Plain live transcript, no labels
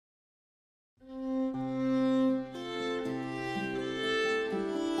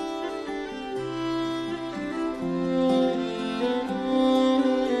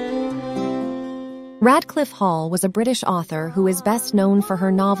Radclyffe Hall was a British author who is best known for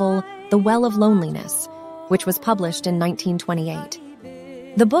her novel The Well of Loneliness, which was published in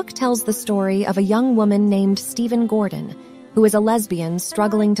 1928. The book tells the story of a young woman named Stephen Gordon, who is a lesbian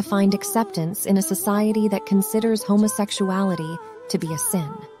struggling to find acceptance in a society that considers homosexuality to be a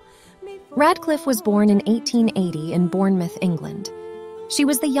sin. Radclyffe was born in 1880 in Bournemouth, England. She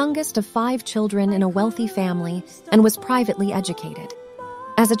was the youngest of 5 children in a wealthy family and was privately educated.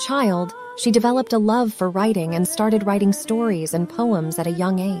 As a child, she developed a love for writing and started writing stories and poems at a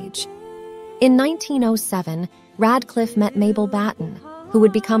young age. In 1907, Radclyffe met Mabel Batten, who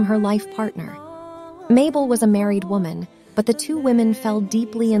would become her life partner. Mabel was a married woman, but the two women fell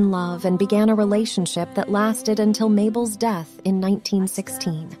deeply in love and began a relationship that lasted until Mabel's death in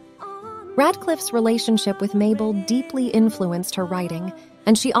 1916. Radclyffe's relationship with Mabel deeply influenced her writing,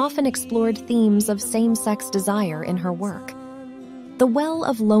 and she often explored themes of same-sex desire in her work. The Well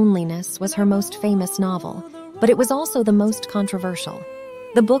of Loneliness was her most famous novel, but it was also the most controversial.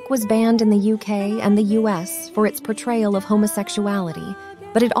 The book was banned in the UK and the US for its portrayal of homosexuality,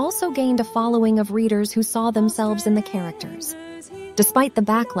 but it also gained a following of readers who saw themselves in the characters. Despite the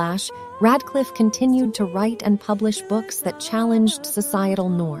backlash, Radclyffe continued to write and publish books that challenged societal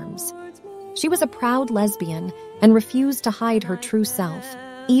norms. She was a proud lesbian and refused to hide her true self,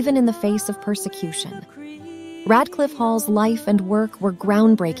 even in the face of persecution. Radclyffe Hall's life and work were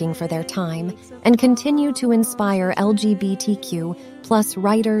groundbreaking for their time and continue to inspire LGBTQ+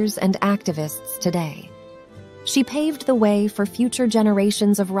 writers and activists today. She paved the way for future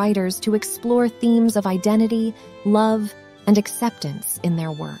generations of writers to explore themes of identity, love, and acceptance in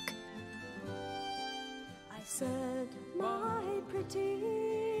their work.